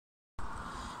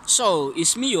So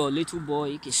it's me, your little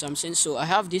boy Samson. So I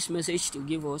have this message to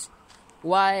give us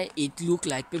why it look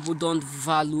like people don't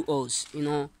value us.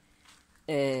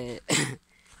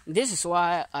 This is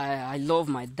why I love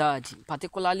my dad,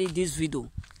 particularly this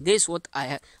video. This is what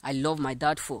I love my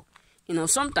dad for.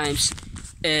 Sometimes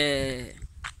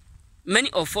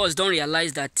many of us don't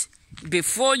realize that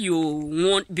before you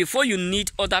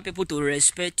need other people to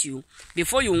respect you,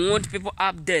 before you want people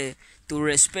up there to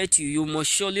respect you, you must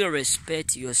surely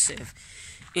respect yourself.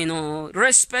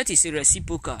 Respect is a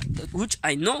reciprocal, which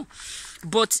I know.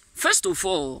 But first of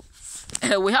all,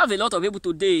 we have a lot of people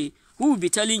today who will be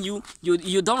telling you,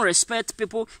 you don't respect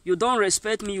people, you don't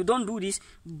respect me, you don't do this.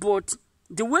 But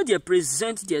the way they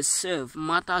present themselves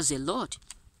matters a lot.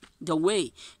 The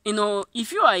way,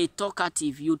 if you are a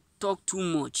talkative, you talk too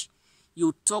much.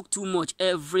 You talk too much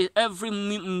every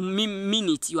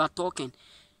minute you are talking.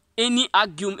 Any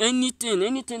argument,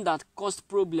 anything that cause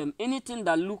problem, anything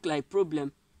that look like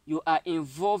problem, you are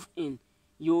involved in.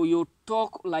 You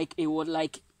talk like a word,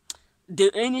 like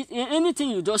anything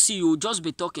you just see, you just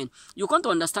be talking. You can't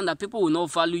understand that people will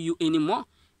not value you anymore.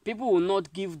 People will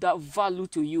not give that value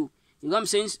to you. You know what I'm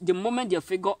saying? The moment they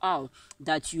figure out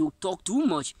that you talk too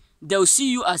much, they'll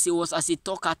see you as a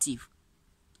talkative.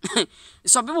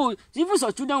 Some people, even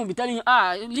some children will be telling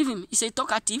you, leave him, he's a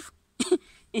talkative.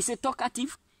 He's a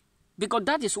talkative. Because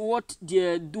that is what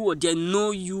they do, they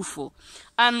know you for.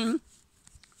 And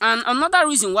another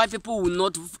reason why people will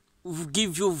not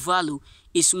give you value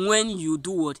is when you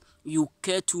do what? You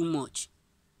care too much.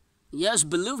 Yes,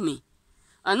 believe me.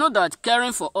 I know that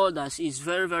caring for others is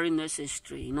very, very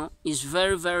necessary, It's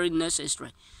very, very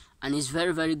necessary. And it's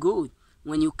very, very good.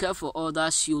 When you care for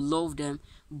others, you love them.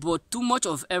 But too much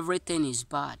of everything is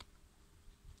bad.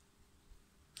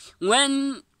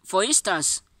 When, for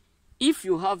instance, if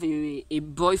you have a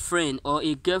boyfriend or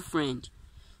a girlfriend,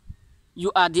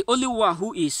 you are the only one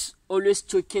who is always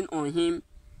checking on him,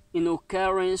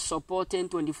 caring, supporting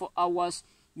 24 hours.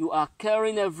 You are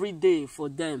caring every day for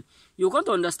them. You're going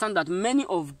to understand that many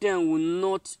of them will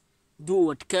not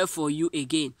care for you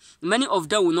again. Many of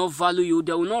them will not value you.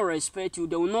 They will not respect you.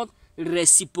 They will not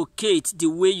reciprocate the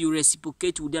way you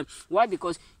reciprocate with them. Why?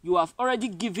 Because you have already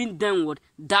given them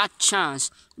that chance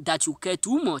that you care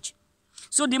too much.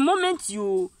 So the moment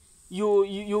you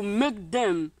make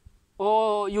them,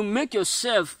 or you make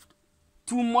yourself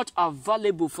too much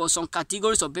available for some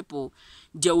categories of people,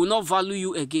 they will not value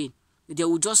you again. They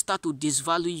will just start to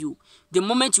disvalue you. The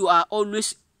moment you are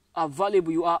always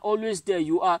available, you are always there,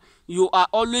 you are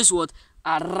always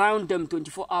around them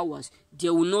 24 hours, they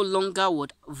will no longer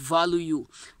value you.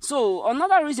 So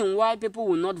another reason why people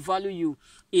will not value you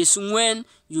is when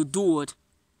you do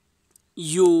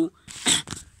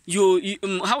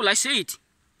how will I say it?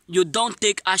 You don't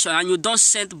take action and you don't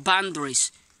set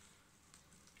boundaries.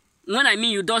 When I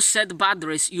mean you don't set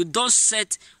boundaries, you don't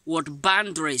set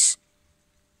boundaries.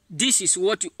 This is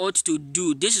what you ought to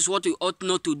do. This is what you ought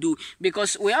not to do.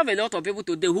 Because we have a lot of people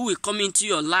today who will come into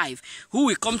your life, who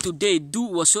will come today, do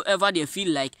whatsoever they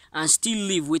feel like, and still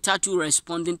live without you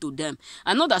responding to them.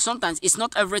 I know that sometimes it's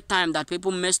not every time that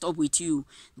people messed up with you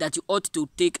that you ought to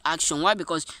take action. Why?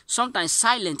 Because sometimes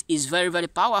silence is very, very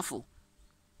powerful.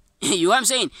 You know what I'm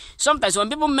saying? Sometimes when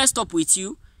people messed up with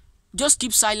you, just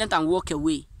keep silent and walk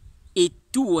away. It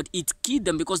kills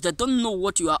them because they don't know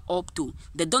what you are up to.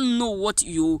 They don't know what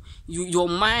your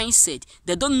mindset.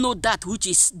 They don't know that which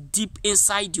is deep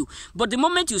inside you. But the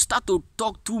moment you start to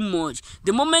talk too much,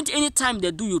 the moment anytime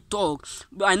they do you talk,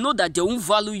 I know that they won't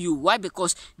value you. Why?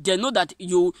 Because they know that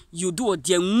you do what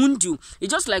they wound you.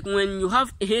 It's just like when you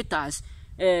have haters,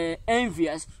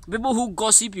 envious, people who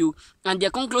gossip you, and they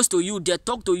come close to you, they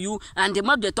talk to you, and the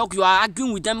more they talk, you are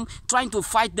arguing with them, trying to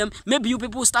fight them. Maybe you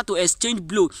people start to exchange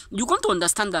blows. You got to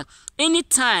understand that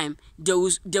anytime they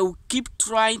will keep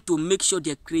trying to make sure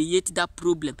they create that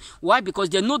problem. Why? Because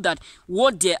they know that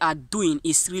what they are doing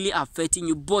is really affecting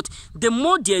you. But the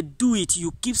more they do it,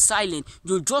 you keep silent.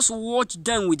 You just watch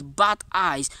them with bad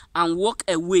eyes and walk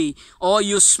away, or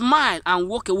you smile and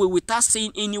walk away without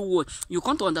saying any word. You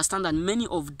come to understand that many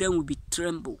of them will be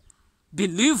tremble.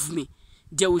 Believe me,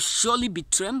 they will surely be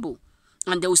tremble,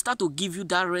 and they will start to give you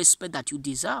that respect that you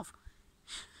deserve.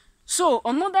 So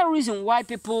another reason why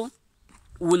people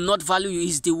will not value you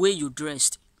is the way you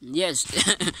dressed. Yes.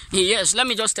 Yes, let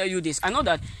me just tell you this. I know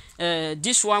that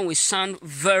this one will sound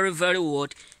very, very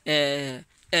normal,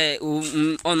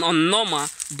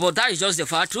 but that is just the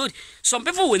fact truth. Some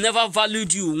people will never value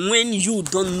you when you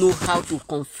don't know how to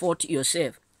comfort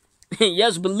yourself.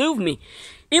 Yes, believe me.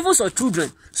 Even some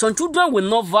children will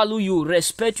not value you,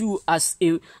 respect you as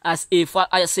a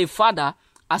father,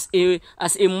 as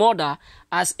a mother,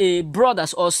 as a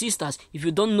brothers or sisters, if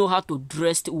you don't know how to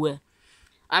dress well.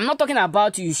 I'm not talking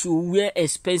about you should wear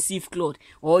expensive clothes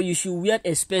or you should wear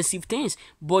expensive things,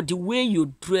 but the way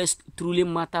you dress truly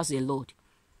matters a lot.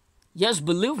 Yes,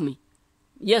 believe me.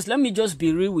 Yes, let me just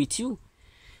be real with you.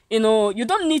 You know, you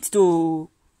don't need to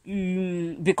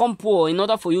become poor in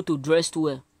order for you to dress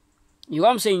well. You know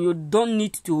what I'm saying? You don't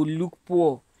need to look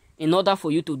poor in order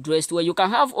for you to dress well. You can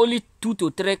have only 2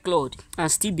 to 3 clothes and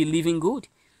still be living good.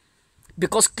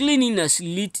 Because cleanliness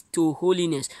leads to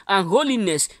holiness. And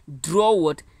holiness draw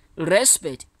what?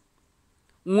 Respect.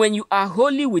 When you are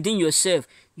holy within yourself,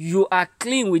 you are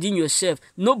clean within yourself,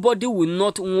 nobody will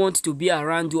not want to be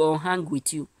around you or hang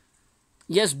with you.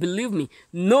 Yes, believe me,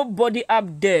 nobody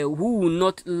up there who will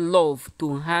not love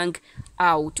to hang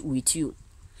out with you.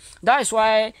 That is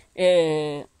why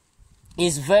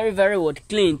it's very, very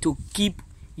clean to keep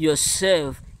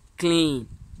yourself clean.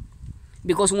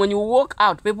 Because when you walk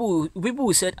out, people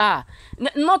will say,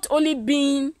 not only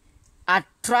being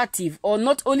attractive or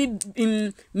not only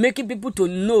in making people to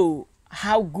know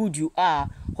how good you are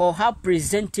or how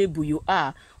presentable you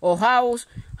are or how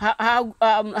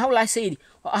will I say it,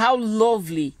 how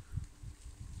lovely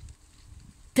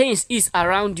things is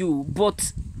around you,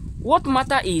 but what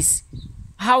matter is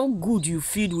how good you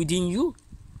feel within you.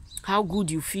 How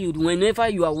good you feel whenever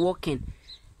you are walking.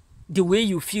 The way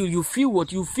you feel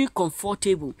what? You feel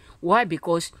comfortable. Why?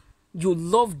 Because you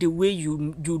love the way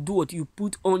you do what you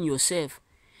put on yourself.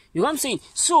 You know what I'm saying?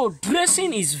 So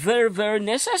dressing is very, very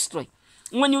necessary.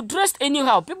 When you dress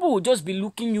anyhow, people will just be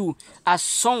looking you as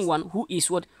someone who is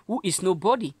what? Who is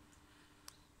nobody.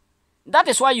 That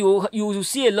is why you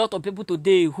see a lot of people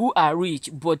today who are rich,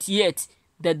 but yet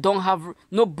they don't have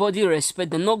nobody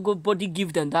respect them. Nobody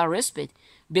give them that respect.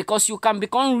 Because you can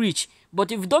become rich,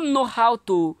 but if you don't know how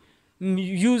to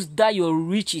use that your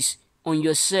riches on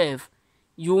yourself,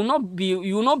 you will not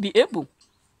be able.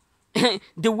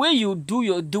 The way you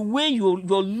do the way you're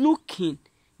looking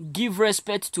give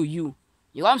respect to you.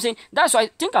 You know what I'm saying? That's why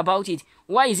think about it.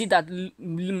 Why is it that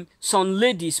some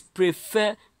ladies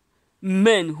prefer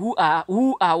men who are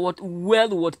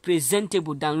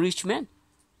presentable than rich men?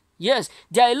 Yes,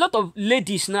 there are a lot of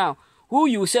ladies now who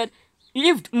you said,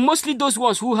 if mostly those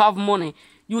ones who have money,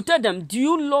 you tell them, do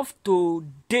you love to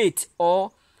date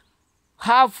or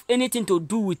have anything to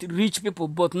do with rich people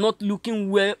but not looking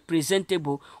well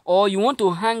presentable, or you want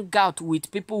to hang out with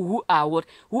people who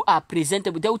are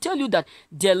presentable? They will tell you that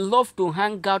they love to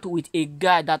hang out with a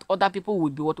guy that other people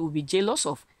will be jealous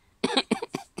of.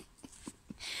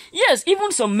 Yes,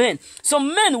 even some men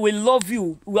will love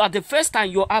you at the first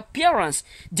time. Your appearance,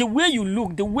 the way you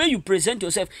look, the way you present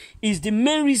yourself is the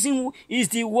main reason, is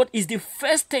the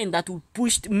first thing that will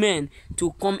push men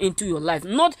to come into your life.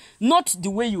 Not the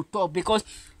way you talk, because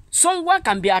someone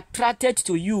can be attracted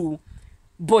to you,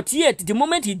 but yet the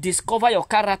moment he discover your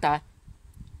character,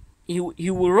 he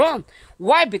will run.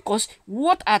 Why? Because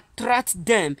what attracts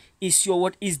them is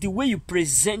is the way you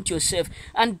present yourself.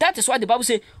 And that is why the Bible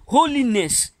says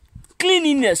holiness,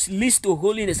 cleanliness leads to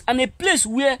holiness. And a place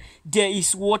where there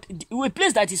is a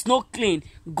place that is not clean,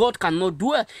 God cannot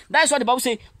dwell. That's why the Bible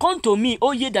says, come to me,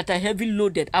 all ye that are heavy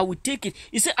loaded, I will take it.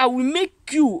 He said, I will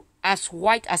make you as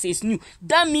white as is new.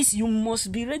 That means you must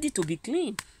be ready to be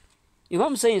clean. You know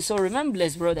what I'm saying? So remember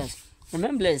blessed, brothers.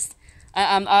 Remember blessed.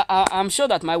 I'm sure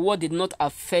that my word did not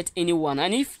affect anyone,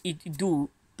 and if it do,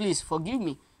 please forgive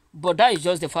me, but that is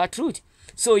just the far truth.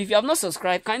 So if you have not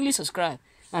subscribed, kindly subscribe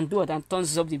and do it and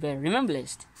thumbs up the bell. Remember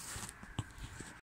blessed.